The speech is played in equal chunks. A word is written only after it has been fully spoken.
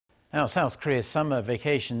Now, South Korea's summer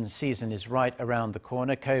vacation season is right around the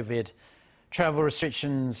corner. COVID travel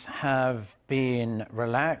restrictions have been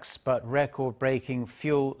relaxed, but record-breaking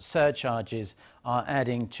fuel surcharges are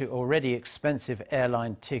adding to already expensive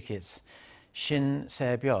airline tickets. Shin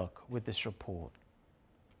Se-byuck with this report.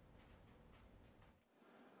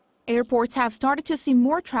 Airports have started to see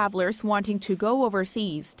more travelers wanting to go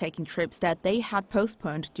overseas, taking trips that they had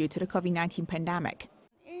postponed due to the COVID-19 pandemic.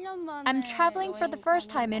 I'm traveling for the first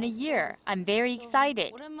time in a year. I'm very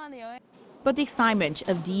excited. But the excitement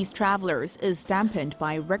of these travelers is dampened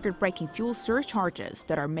by record-breaking fuel surcharges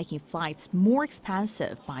that are making flights more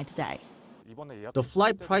expensive by the day. The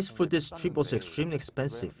flight price for this trip was extremely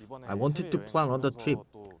expensive. I wanted to plan another trip,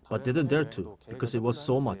 but didn't dare to because it was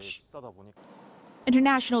so much.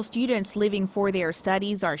 International students leaving for their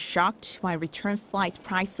studies are shocked by return flight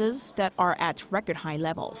prices that are at record high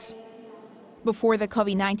levels. Before the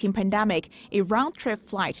COVID-19 pandemic, a round-trip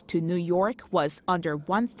flight to New York was under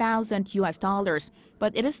 $1,000,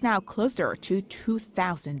 but it is now closer to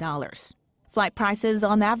 $2,000. Flight prices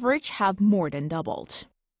on average have more than doubled.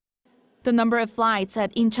 The number of flights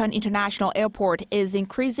at Incheon International Airport is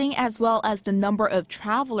increasing as well as the number of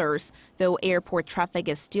travelers, though airport traffic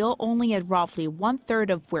is still only at roughly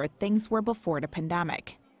one-third of where things were before the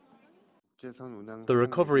pandemic. The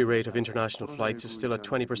recovery rate of international flights is still at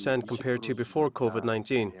 20% compared to before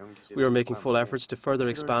COVID-19. We are making full efforts to further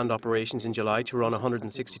expand operations in July to run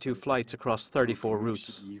 162 flights across 34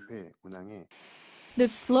 routes. The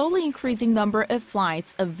slowly increasing number of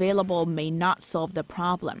flights available may not solve the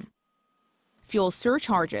problem. Fuel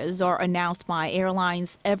surcharges are announced by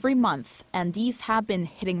airlines every month, and these have been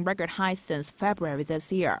hitting record highs since February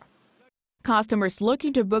this year. Customers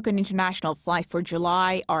looking to book an international flight for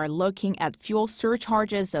July are looking at fuel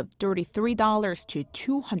surcharges of $33 to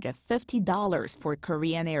 $250 for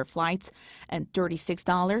Korean Air flights and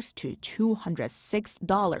 $36 to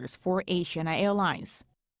 $206 for Asiana Airlines.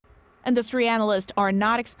 Industry analysts are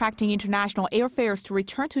not expecting international airfares to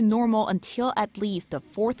return to normal until at least the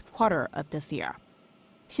fourth quarter of this year.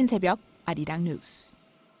 Shin Se-byuck, Arirang News.